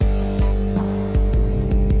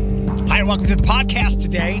Welcome to the podcast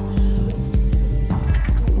today.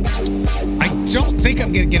 I don't think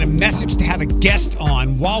I'm going to get a message to have a guest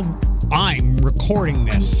on while I'm recording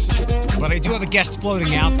this, but I do have a guest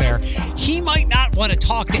floating out there. He might not want to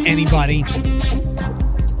talk to anybody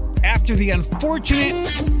after the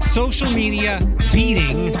unfortunate social media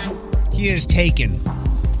beating he has taken.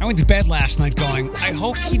 I went to bed last night going, I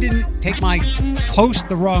hope he didn't take my post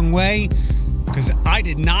the wrong way, because I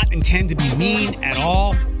did not intend to be mean at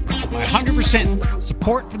all. My 100%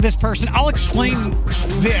 support for this person. I'll explain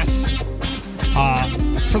this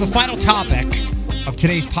for the final topic of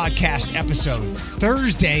today's podcast episode.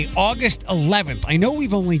 Thursday, August 11th. I know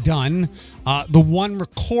we've only done the one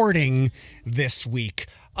recording this week.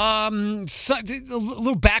 So, a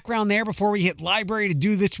little background there before we hit library to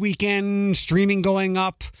do this weekend. Streaming going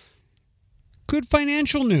up. Good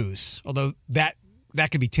financial news. Although that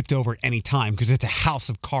could be tipped over at any time because it's a house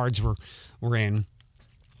of cards we're in.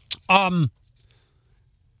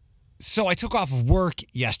 So I took off of work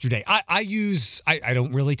yesterday. I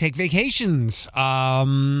don't really take vacations.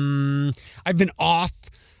 I've been off.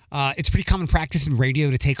 It's pretty common practice in radio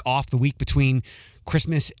to take off the week between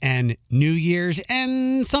Christmas and New Year's.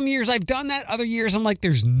 And some years I've done that. Other years I'm like,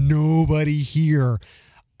 there's nobody here.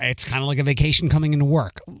 It's kind of like a vacation coming into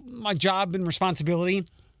work. My job and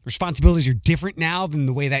responsibilities are different now than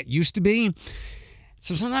the way that used to be.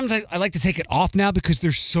 So sometimes I like to take it off now because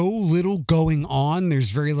there's so little going on. There's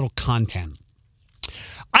very little content.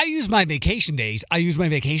 I use my vacation days.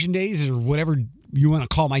 Or whatever you want to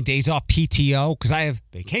call my days off, PTO, because I have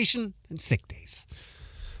vacation and sick days.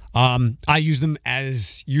 I use them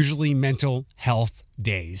as usually mental health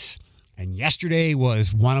days. And yesterday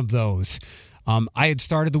was one of those. I had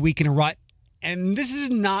started the week in a rut, and this is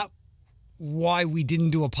not why we didn't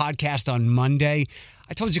do a podcast on Monday.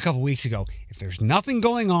 I told you a couple weeks ago, if there's nothing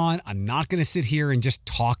going on, I'm not going to sit here and just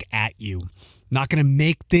talk at you. Not going to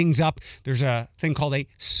make things up. There's a thing called a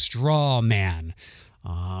straw man.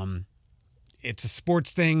 It's a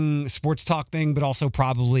sports talk thing, but also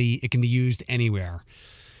probably it can be used anywhere.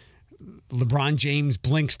 LeBron James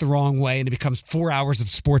blinks the wrong way and it becomes 4 hours of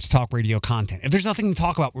sports talk radio content. If there's nothing to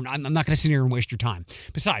talk about, I'm not going to sit here and waste your time.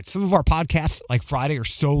 Besides, some of our podcasts like Friday are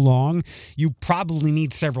so long, you probably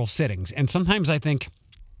need several sittings. And sometimes I think,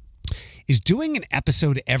 is doing an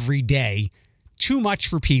episode every day too much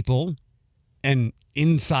for people? And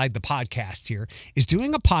inside the podcast here, is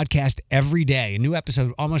doing a podcast every day, a new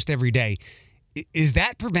episode almost every day, is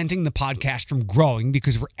that preventing the podcast from growing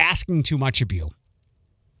because we're asking too much of you?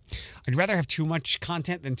 I'd rather have too much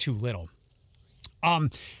content than too little. But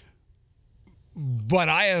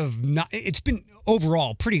I have not, it's been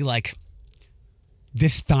overall pretty like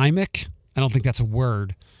dysthymic. I don't think that's a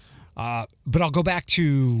word. But I'll go back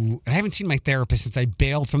to, I haven't seen my therapist since I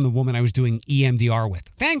bailed from the woman I was doing EMDR with.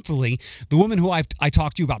 Thankfully, the woman who I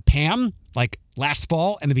talked to you about, Pam, like last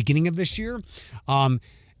fall and the beginning of this year,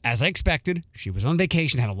 as I expected, she was on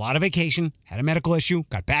vacation, had a lot of vacation, had a medical issue,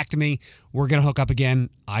 got back to me. We're going to hook up again.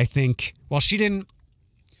 I think, well, she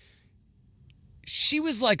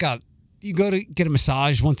was like you go to get a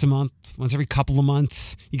massage once a month, once every couple of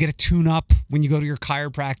months. You get a tune-up when you go to your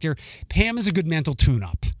chiropractor. Pam is a good mental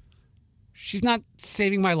tune-up. She's not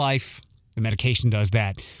saving my life. The medication does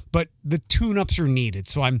that. But the tune-ups are needed.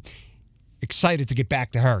 So I'm excited to get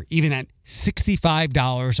back to her, even at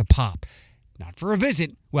 $65 a pop. Not for a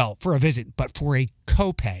visit. Well, for a visit, but for a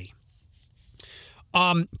copay.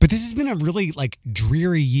 But this has been a really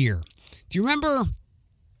dreary year. Do you remember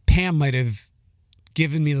Pam might have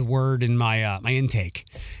given me the word in my intake?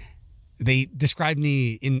 They described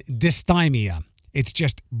me in dysthymia. It's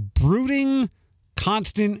just brooding,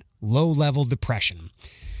 constant, low-level depression.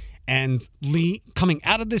 And Lee, coming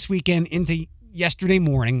out of this weekend into yesterday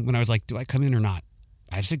morning, when I was like, do I come in or not?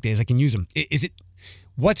 I have sick days. I can use them. Is it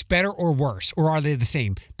what's better or worse? Or are they the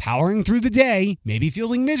same? Powering through the day, maybe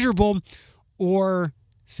feeling miserable, or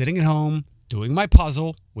sitting at home, doing my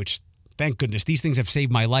puzzle, which, thank goodness, these things have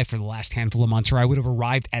saved my life for the last handful of months, or I would have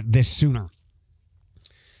arrived at this sooner.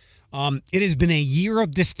 It has been a year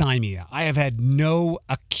of dysthymia. I have had no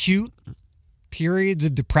acute periods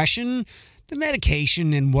of depression. The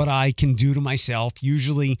medication and what I can do to myself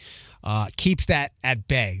usually keeps that at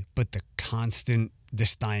bay. But the constant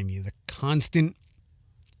dysthymia, the constant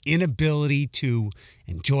inability to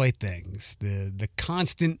enjoy things, the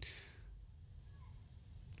constant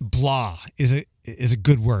blah is a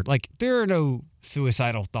good word. Like, there are no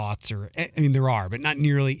suicidal thoughts, or I mean there are, but not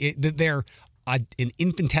nearly. They're an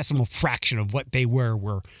infinitesimal fraction of what they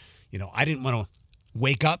were. I didn't want to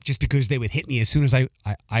wake up just because they would hit me as soon as I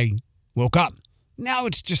woke up. Now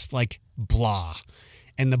it's just like blah.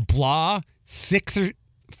 And the blah,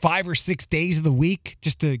 5 or 6 days of the week,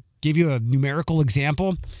 just to give you a numerical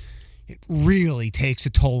example, it really takes a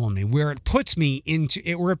toll on me, where it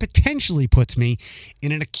potentially puts me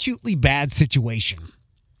in an acutely bad situation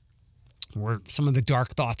where some of the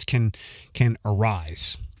dark thoughts can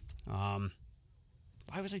arise.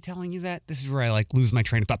 Why was I telling you that? This is where I lose my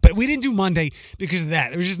train of thought. But we didn't do Monday because of that.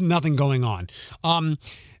 There was just nothing going on.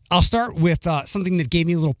 I'll start with something that gave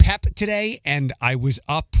me a little pep today, and I was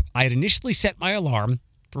up. I had initially set my alarm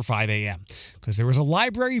for 5 a.m. because there was a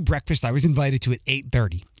library breakfast I was invited to at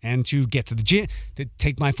 8:30. And to get to the gym, to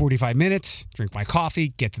take my 45 minutes, drink my coffee,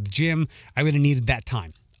 get to the gym, I would have needed that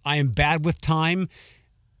time. I am bad with time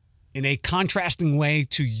in a contrasting way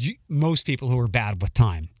to most people who are bad with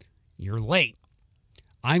time. You're late.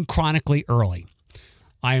 I'm chronically early.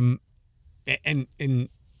 And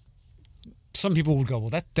some people would go,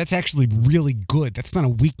 well, that's actually really good. That's not a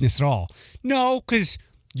weakness at all. No, because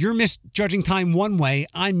you're misjudging time one way.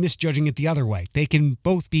 I'm misjudging it the other way. They can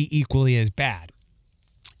both be equally as bad.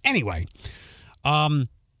 Anyway,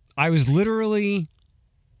 I was literally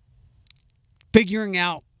figuring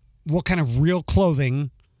out what kind of real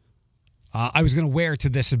clothing I was going to wear to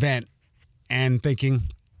this event and thinking,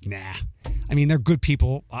 nah. I mean, they're good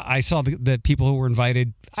people. I saw the people who were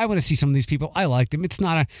invited. I want to see some of these people. I like them. It's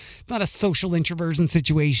not a social introversion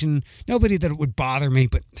situation. Nobody that would bother me,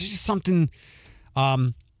 but there's just something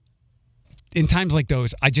in times like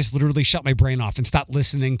those, I just literally shut my brain off and stop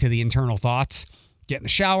listening to the internal thoughts, get in the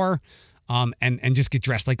shower, and just get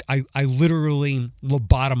dressed. I literally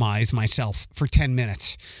lobotomize myself for 10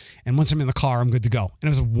 minutes. And once I'm in the car, I'm good to go. And it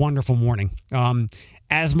was a wonderful morning.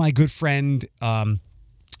 As my good friend,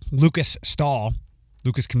 Lucas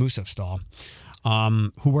Camuso Stahl,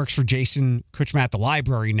 who works for Jason Kutchma at the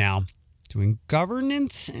library now, doing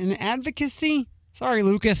governance and advocacy. Sorry,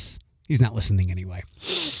 Lucas. He's not listening anyway.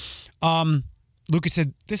 Lucas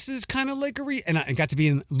said, this is kind of like and I got to be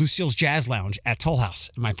in Lucille's Jazz Lounge at Toll House.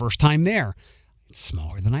 My first time there. It's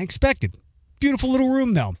smaller than I expected. Beautiful little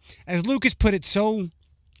room, though. As Lucas put it so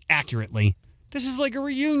accurately, this is like a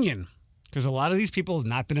reunion. Because a lot of these people have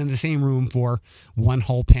not been in the same room for one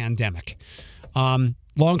whole pandemic.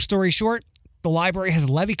 Long story short, the library has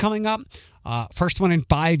a levy coming up. First one in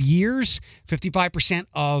 5 years, 55%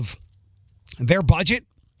 of their budget.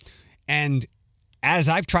 And as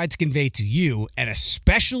I've tried to convey to you, and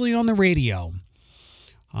especially on the radio,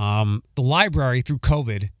 the library through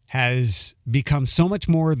COVID has become so much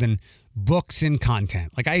more than books and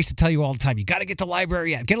content. Like I used to tell you all the time, you got to get the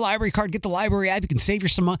library app. Get a library card, get the library app. You can save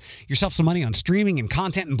yourself some money on streaming and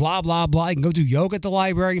content and blah, blah, blah. You can go do yoga at the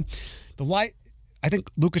library. I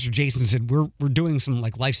think Lucas or Jason said, we're doing some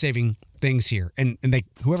life-saving things here. And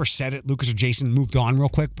whoever said it, Lucas or Jason, moved on real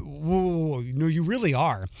quick. But whoa, no, you really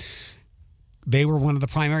are. They were one of the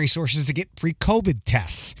primary sources to get free COVID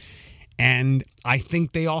tests. And I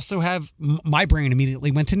think they also have, my brain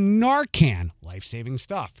immediately went to Narcan, life-saving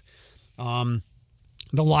stuff. The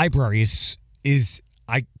library is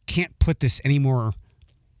I can't put this any more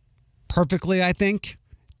perfectly, I think,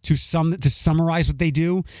 to summarize what they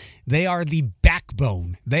do. They are the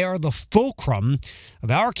backbone. They are the fulcrum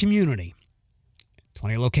of our community.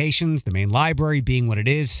 20 locations, the main library being what it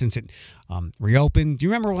is since it reopened. Do you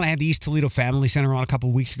remember when I had the East Toledo Family Center on a couple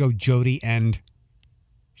of weeks ago, Jody and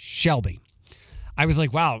Shelby? I was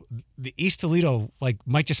like, wow, the East Toledo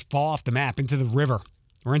might just fall off the map into the river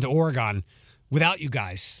or into Oregon without you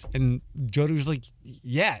guys. And Jody was like,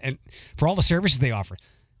 yeah, and for all the services they offer.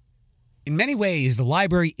 In many ways, the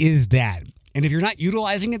library is that. And if you're not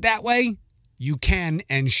utilizing it that way, you can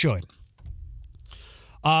and should.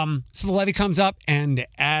 So the levy comes up, and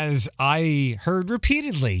as I heard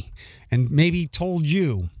repeatedly, and maybe told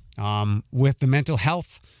you, with the mental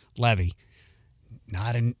health levy,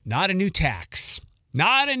 not a new tax.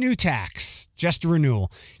 Not a new tax, just a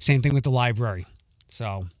renewal. Same thing with the library.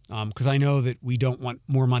 So, because I know that we don't want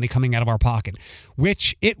more money coming out of our pocket,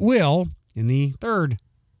 which it will in the third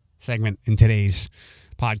segment in today's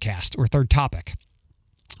podcast, or third topic.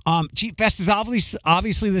 Jeep Fest is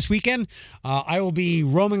obviously this weekend. I will be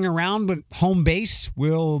roaming around, but home base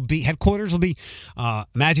headquarters will be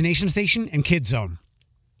Imagination Station and Kids Zone.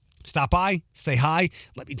 Stop by, say hi,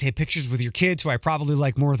 let me take pictures with your kids, who I probably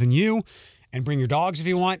like more than you, and bring your dogs if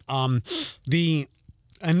you want. The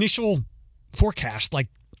initial forecast,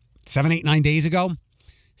 7, 8, 9 days ago,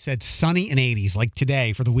 said sunny and 80s, like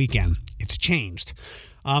today for the weekend. It's changed.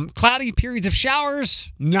 Cloudy periods of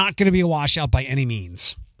showers, not going to be a washout by any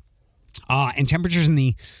means. And temperatures in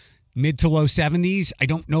the mid to low 70s. I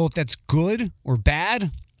don't know if that's good or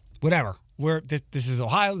bad. Whatever. this is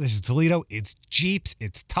Ohio, this is Toledo. It's Jeeps.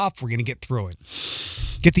 It's tough. We're going to get through it.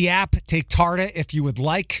 Get the app. Take Tarda if you would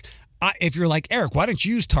like. If you're like, Eric, why don't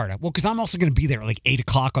you use Tarda? Well, because I'm also going to be there at like 8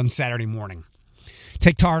 o'clock on Saturday morning.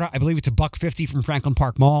 Take Tarda. I believe it's $1.50 from Franklin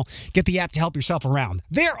Park Mall. Get the app to help yourself around.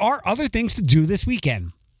 There are other things to do this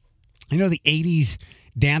weekend. You know, the 80s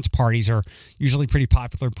dance parties are usually pretty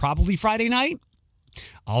popular. Probably Friday night.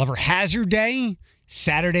 Oliver Hazard Day.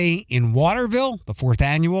 Saturday in Waterville, the 4th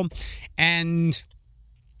annual. And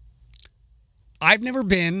I've never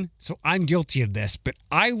been, so I'm guilty of this, but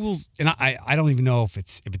I will, and I don't even know if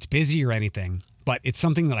it's busy or anything, but it's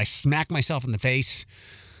something that I smack myself in the face.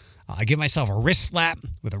 I give myself a wrist slap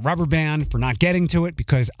with a rubber band for not getting to it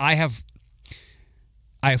because I have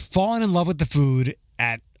fallen in love with the food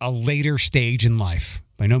at a later stage in life.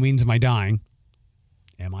 By no means am I dying.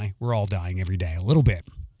 Am I? We're all dying every day, a little bit.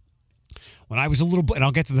 When I was a little boy, and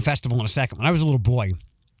I'll get to the festival in a second. When I was a little boy,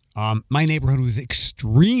 my neighborhood was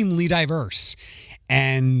extremely diverse.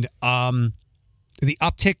 And the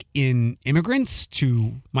uptick in immigrants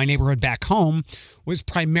to my neighborhood back home was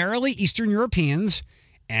primarily Eastern Europeans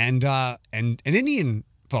and Indian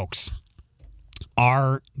folks.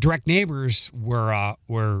 Our direct neighbors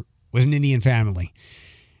was an Indian family.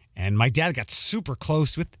 And my dad got super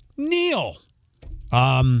close with Neil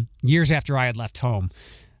years after I had left home.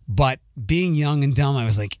 But being young and dumb, I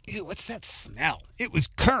was like, ew, what's that smell? It was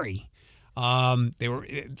curry. Now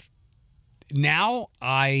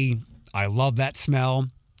I love that smell.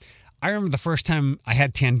 I remember the first time I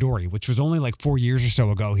had tandoori, which was only like 4 years or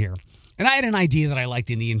so ago here. And I had an idea that I liked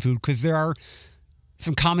Indian food because there are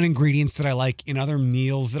some common ingredients that I like in other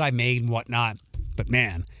meals that I made and whatnot. But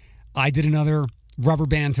man, I did another rubber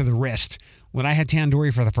band to the wrist when I had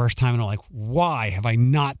tandoori for the first time. And I'm like, why have I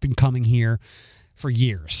not been coming here for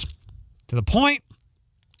years? To the point,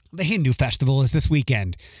 the Hindu Festival is this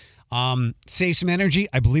weekend. Save some energy.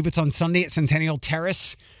 I believe it's on Sunday at Centennial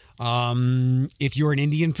Terrace. If you're an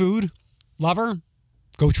Indian food lover,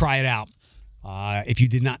 go try it out. If you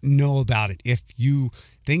did not know about it, if you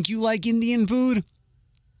think you like Indian food,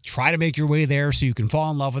 try to make your way there so you can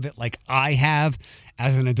fall in love with it like I have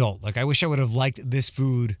as an adult. Like I wish I would have liked this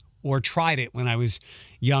food or tried it when I was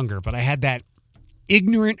younger, but I had that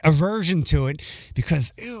ignorant aversion to it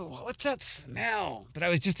because, ew, what's that smell? But I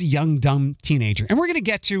was just a young, dumb teenager. And we're going to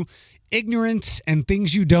get to ignorance and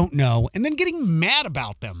things you don't know and then getting mad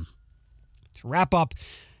about them. To wrap up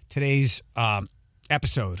today's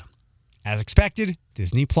episode, as expected,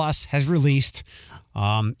 Disney Plus has released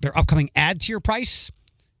their upcoming ad tier price,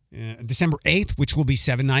 December 8th, which will be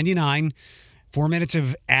 $7.99, 4 minutes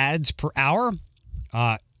of ads per hour,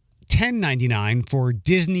 $10.99 for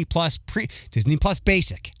Disney Plus Disney Plus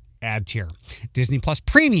Basic ad tier. Disney Plus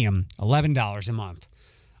Premium, $11 a month.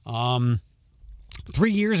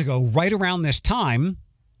 3 years ago, right around this time,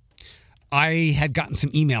 I had gotten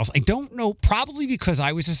some emails. I don't know, probably because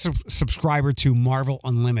I was a subscriber to Marvel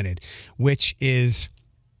Unlimited, which is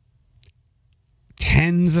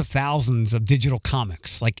tens of thousands of digital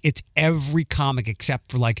comics. Like it's every comic except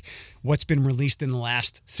for like what's been released in the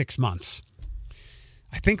last 6 months.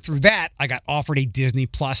 I think through that, I got offered a Disney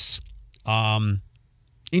Plus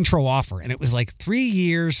intro offer, and it was like 3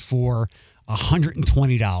 years for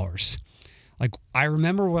 $120. Like, I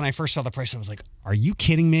remember when I first saw the price, I was like, are you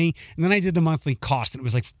kidding me? And then I did the monthly cost, and it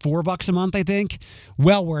was like $4 a month, I think.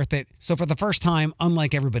 Well worth it. So for the first time,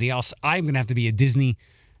 unlike everybody else, I'm going to have to be a Disney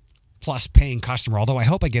Plus paying customer, although I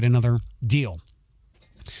hope I get another deal.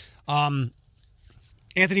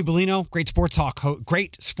 Anthony Bellino, great sports talk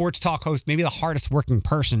host, maybe the hardest working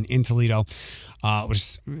person in Toledo,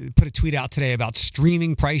 put a tweet out today about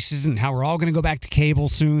streaming prices and how we're all going to go back to cable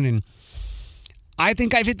soon. And I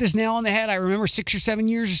think I've hit this nail on the head. I remember 6 or 7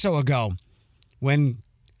 years or so ago when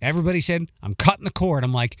everybody said, I'm cutting the cord.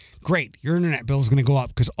 I'm like, great, your internet bill is going to go up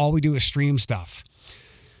because all we do is stream stuff.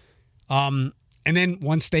 And then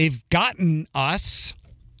once they've gotten us,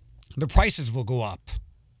 the prices will go up.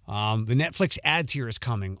 The Netflix ad tier is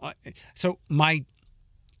coming. So my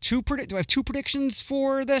do I have two predictions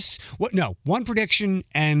for this? What? No, one prediction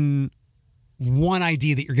and one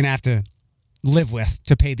idea that you're going to have to live with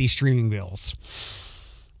to pay these streaming bills.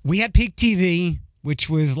 We had Peak TV, which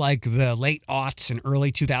was like the late aughts and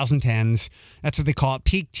early 2010s. That's what they call it.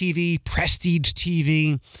 Peak TV, Prestige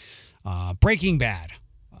TV, Breaking Bad.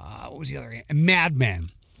 What was the other? Mad Men.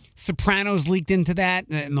 Sopranos leaked into that,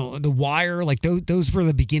 and the Wire, like those were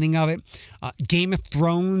the beginning of it. Game of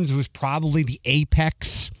Thrones was probably the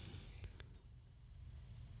apex.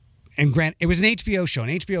 And it was an HBO show,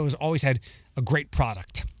 and HBO has always had a great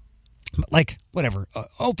product. But like, whatever,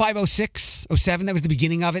 05, 06, 07, that was the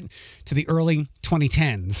beginning of it, to the early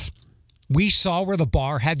 2010s. We saw where the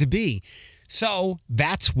bar had to be. So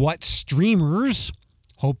that's what streamers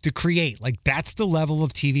hope to create. Like, that's the level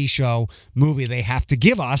of TV show, movie they have to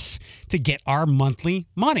give us to get our monthly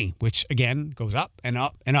money, which again goes up and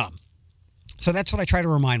up and up. So that's what I try to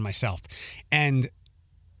remind myself. And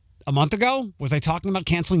a month ago, was I talking about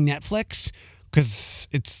canceling Netflix? Because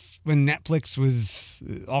it's when Netflix was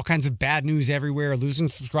all kinds of bad news everywhere, losing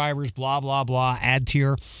subscribers, blah, blah, blah, ad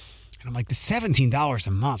tier. And I'm like, the $17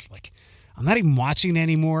 a month, like, I'm not even watching it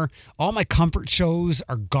anymore. All my comfort shows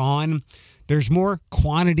are gone. There's more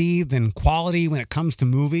quantity than quality when it comes to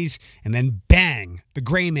movies. And then bang, The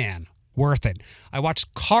Gray Man, worth it. I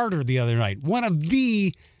watched Carter the other night, one of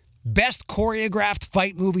the best choreographed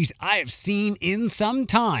fight movies I have seen in some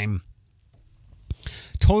time.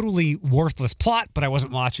 Totally worthless plot, but I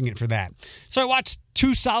wasn't watching it for that. So I watched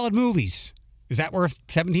 2 solid movies. Is that worth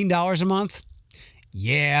 $17 a month?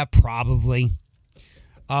 Yeah, probably.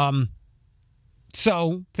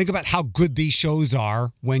 So think about how good these shows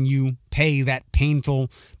are when you pay that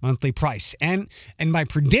painful monthly price. And my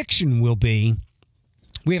prediction will be,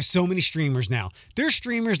 we have so many streamers now. There's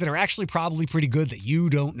streamers that are actually probably pretty good that you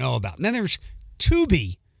don't know about. And then there's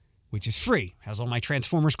Tubi, which is free, has all my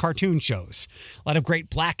Transformers cartoon shows, a lot of great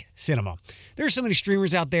black cinema. There's so many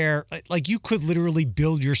streamers out there, like you could literally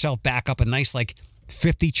build yourself back up a nice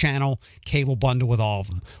 50 channel cable bundle with all of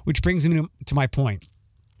them, which brings me to my point.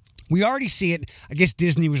 We already see it. I guess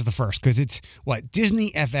Disney was the first because it's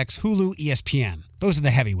Disney, FX, Hulu, ESPN. Those are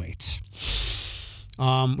the heavyweights.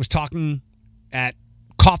 Was talking at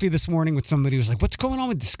coffee this morning with somebody who was like, what's going on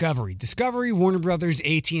with Discovery? Discovery, Warner Brothers,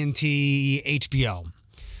 AT&T, HBO.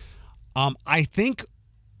 I think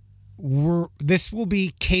this will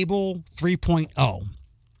be cable 3.0.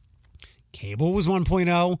 Cable was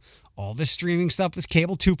 1.0. All this streaming stuff was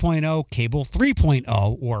cable 2.0, cable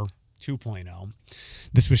 3.0, or 2.0.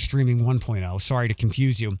 This was streaming 1.0. Sorry to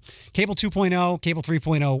confuse you. Cable 2.0, cable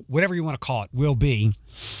 3.0, whatever you want to call it, will be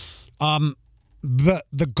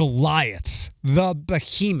the Goliaths, the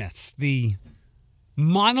behemoths, the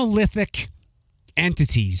monolithic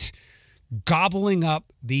entities gobbling up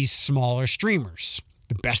these smaller streamers.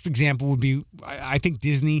 The best example would be, I think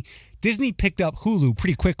Disney picked up Hulu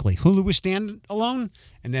pretty quickly. Hulu was standalone,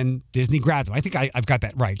 and then Disney grabbed them. I think I've got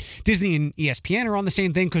that right. Disney and ESPN are on the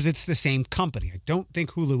same thing because it's the same company. I don't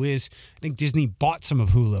think Hulu is. I think Disney bought some of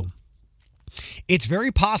Hulu. It's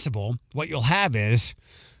very possible what you'll have is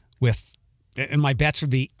and my bets would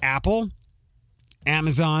be Apple,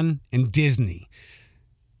 Amazon, and Disney.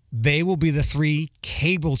 They will be the 3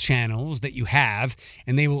 cable channels that you have,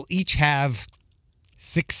 and they will each have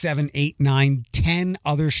 6, 7, 8, 9, 10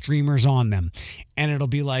 other streamers on them. And it'll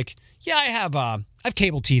be like, yeah, I have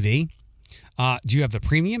cable TV. Do you have the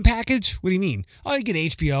premium package? What do you mean? Oh, you get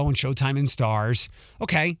HBO and Showtime and Stars.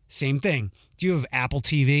 Okay, same thing. Do you have Apple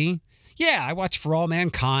TV? Yeah, I watch For All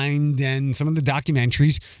Mankind and some of the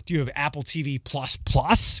documentaries. Do you have Apple TV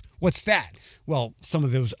Plus? What's that? Well, some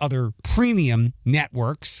of those other premium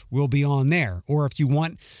networks will be on there. Or if you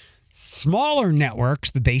want smaller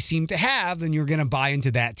networks that they seem to have, then you're going to buy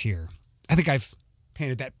into that tier. I think I've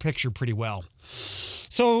painted that picture pretty well.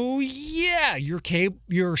 So yeah,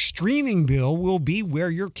 your streaming bill will be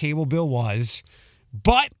where your cable bill was,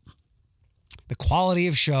 but the quality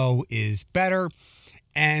of show is better,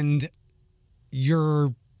 and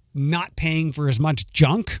you're not paying for as much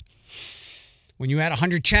junk. When you had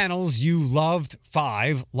 100 channels, you loved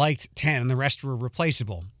 5, liked 10, and the rest were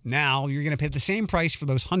replaceable. Now you're going to pay the same price for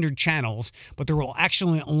those 100 channels, but there will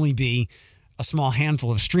actually only be a small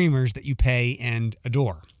handful of streamers that you pay and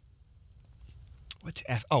adore.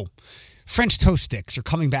 French toast sticks are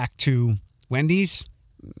coming back to Wendy's.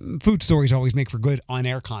 Food stories always make for good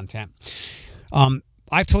on-air content.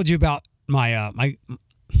 I've told you about my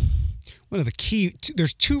one of the key.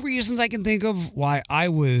 There's 2 reasons I can think of why I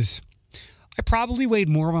probably weighed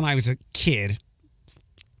more when I was a kid,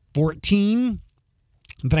 14,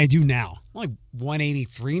 than I do now. I'm like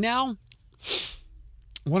 183 now.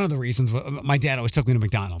 One of the reasons, my dad always took me to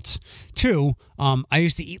McDonald's. 2, I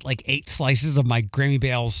used to eat like 8 slices of my Grammy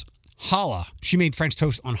Bales challah. She made French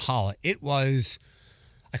toast on challah.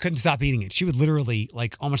 I couldn't stop eating it. She would literally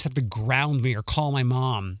almost have to ground me or call my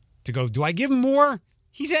mom to go, do I give him more?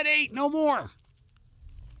 He said 8, no more.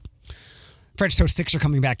 French toast sticks are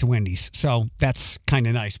coming back to Wendy's, so that's kind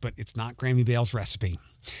of nice, but it's not Grammy Bale's recipe.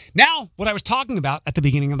 Now, what I was talking about at the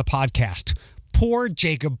beginning of the podcast, poor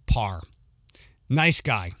Jacob Parr. Nice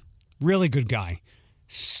guy, really good guy.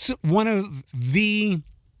 One of the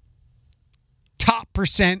top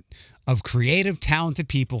 % of creative, talented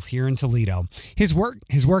people here in Toledo. His work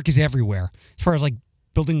is everywhere, as far as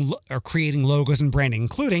building or creating logos and branding,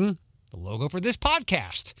 including the logo for this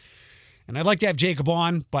podcast. And I'd like to have Jacob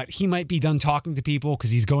on, but he might be done talking to people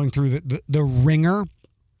because he's going through the ringer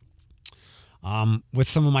with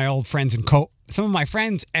some of my old friends and some of my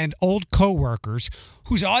friends and old coworkers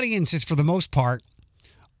whose audiences, for the most part,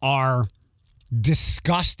 are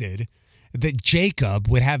disgusted that Jacob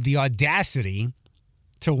would have the audacity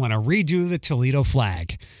to want to redo the Toledo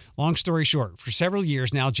flag. Long story short, for several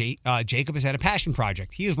years now, Jacob has had a passion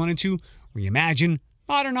project. He has wanted to reimagine,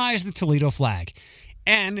 modernize the Toledo flag.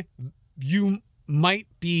 And you might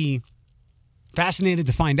be fascinated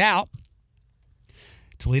to find out,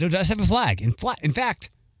 Toledo does have a flag. In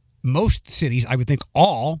fact, most cities, I would think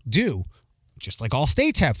all do, just like all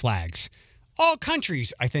states have flags. All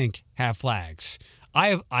countries, I think, have flags.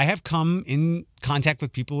 I have come in contact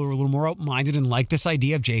with people who are a little more open-minded and like this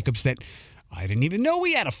idea of Jacob's that I didn't even know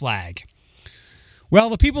we had a flag. Well,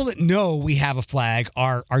 the people that know we have a flag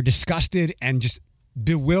are disgusted and just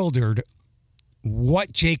bewildered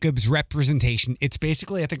what Jacob's representation. It's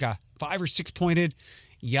basically, I think, a 5 or 6 pointed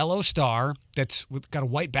yellow star that's got a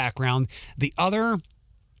white background. The other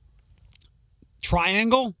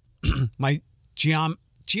triangle, my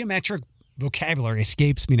geometric vocabulary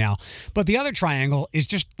escapes me now, but the other triangle is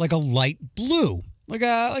just like a light blue, like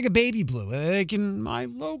a baby blue, like in my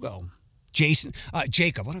logo.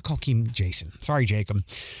 Jacob, what do I call him? Jason. Sorry, Jacob.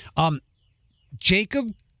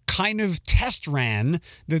 Jacob kind of test ran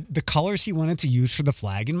the colors he wanted to use for the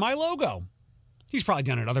flag in my logo. He's probably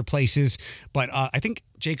done it other places, but I think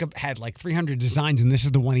Jacob had like 300 designs, and this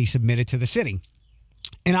is the one he submitted to the city.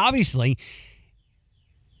 And obviously,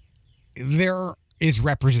 there is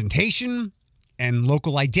representation and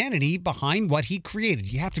local identity behind what he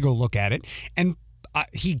created. You have to go look at it. And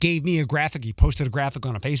he gave me a graphic. He posted a graphic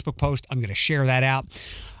on a Facebook post. I'm going to share that out.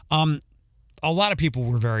 A lot of people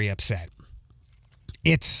were very upset.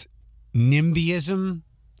 It's NIMBYism,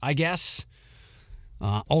 I guess.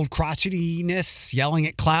 Old crotchetiness, yelling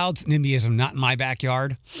at clouds. NIMBYism, not in my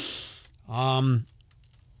backyard. The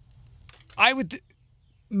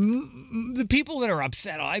people that are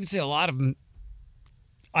upset, I would say a lot of them,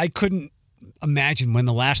 I couldn't imagine when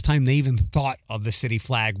the last time they even thought of the city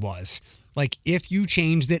flag was. Like, if you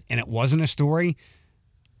changed it and it wasn't a story,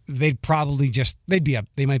 they'd probably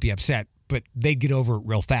they might be upset, but they'd get over it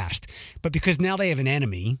real fast. But because now they have an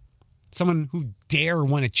enemy, someone who dare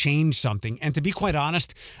want to change something. And to be quite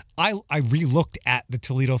honest, I re-looked at the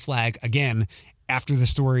Toledo flag again after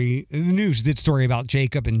the news did story about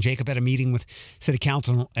Jacob, and Jacob had a meeting with city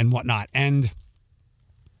council and whatnot. And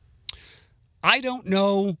I don't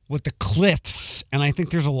know what the cliffs, and I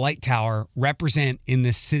think there's a light tower, represent in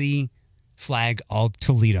the city flag of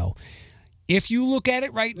Toledo. If you look at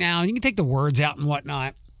it right now, and you can take the words out and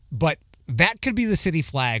whatnot, but that could be the city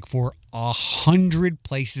flag for 100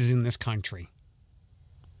 places in this country.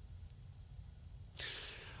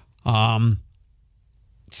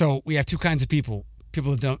 So we have two kinds of people.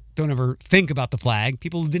 People that don't ever think about the flag.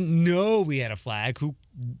 People who didn't know we had a flag, who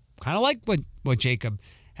kind of like what Jacob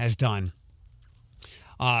has done.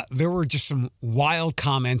 There were just some wild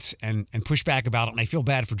comments and pushback about it, and I feel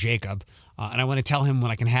bad for Jacob. And I want to tell him when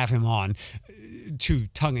I can have him on, two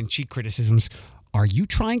tongue-in-cheek criticisms. Are you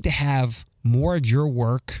trying to have more of your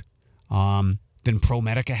work than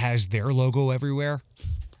ProMedica has their logo everywhere?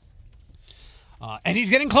 And he's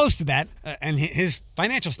getting close to that, and his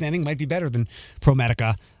financial standing might be better than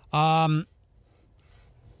ProMedica. I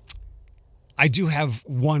do have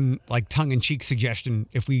one tongue-in-cheek suggestion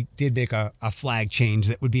if we did make a flag change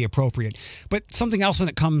that would be appropriate. But something else when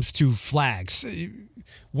it comes to flags.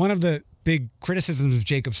 One of the big criticisms of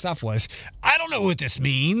Jacob's stuff was, I don't know what this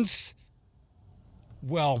means.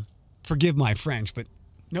 Well, forgive my French, but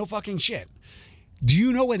no fucking shit. Do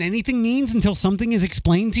you know what anything means until something is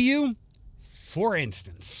explained to you? For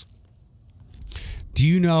instance, do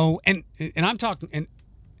you know, and I'm talking, and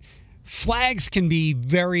flags can be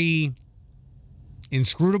very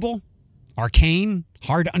inscrutable, arcane,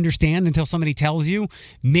 hard to understand until somebody tells you.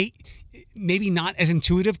 Maybe not as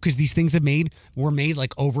intuitive because these things were made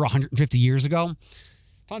like over 150 years ago.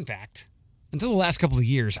 Fun fact, until the last couple of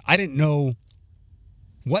years, I didn't know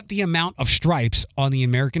what the amount of stripes on the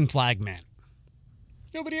American flag meant.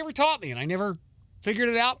 Nobody ever taught me, and I never figured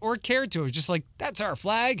it out or cared to. It was just like, that's our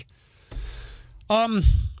flag.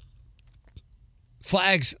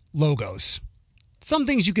 Flags, logos. Some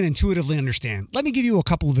things you can intuitively understand. Let me give you a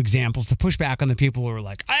couple of examples to push back on the people who are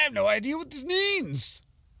like, I have no idea what this means.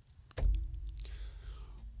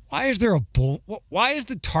 Why is there why is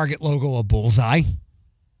the Target logo a bullseye?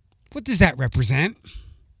 What does that represent?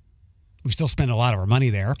 We still spend a lot of our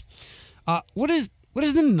money there. What does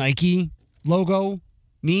the Nike logo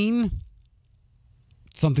mean?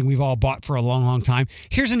 something we've all bought for a long, long time.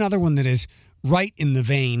 Here's another one that is right in the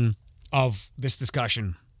vein of this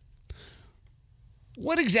discussion.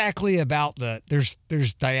 What exactly about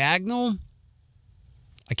there's diagonal?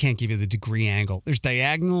 I can't give you the degree angle. There's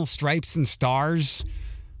diagonal stripes and stars,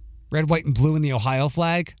 red, white, and blue in the Ohio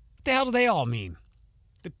flag. What the hell do they all mean?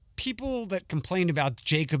 The people that complained about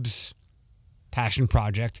Jacob's passion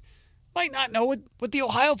project might not know what the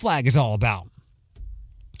Ohio flag is all about.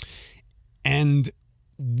 And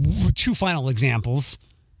two final examples.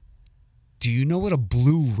 Do you know what a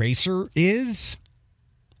blue racer is?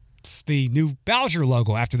 It's the new Bowser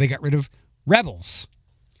logo after they got rid of Rebels.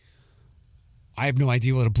 I have no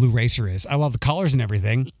idea what a blue racer is. I love the colors and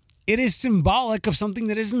everything. It is symbolic of something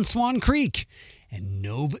that is in Swan Creek. And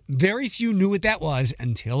very few knew what that was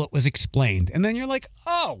until it was explained. And then you're like,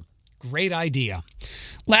 oh, great idea.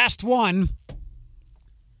 Last one,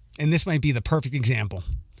 and this might be the perfect example.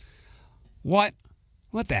 What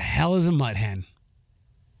the hell is a mud hen?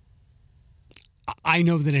 I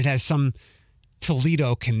know that it has some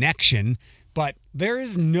Toledo connection, but there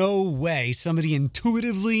is no way somebody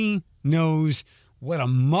intuitively knows what a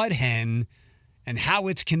mud hen and how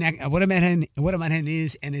it's connected, what a mud hen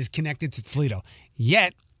is and is connected to Toledo.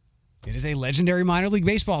 Yet, it is a legendary minor league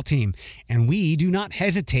baseball team, and we do not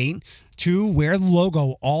hesitate to wear the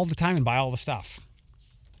logo all the time and buy all the stuff.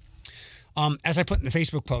 As I put in the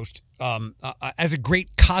Facebook post, as a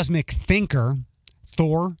great cosmic thinker,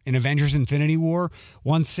 Thor in Avengers Infinity War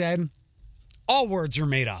once said, all words are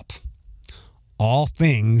made up. All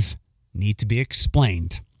things need to be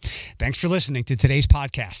explained. Thanks for listening to today's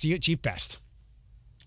podcast. See you at Chief Best.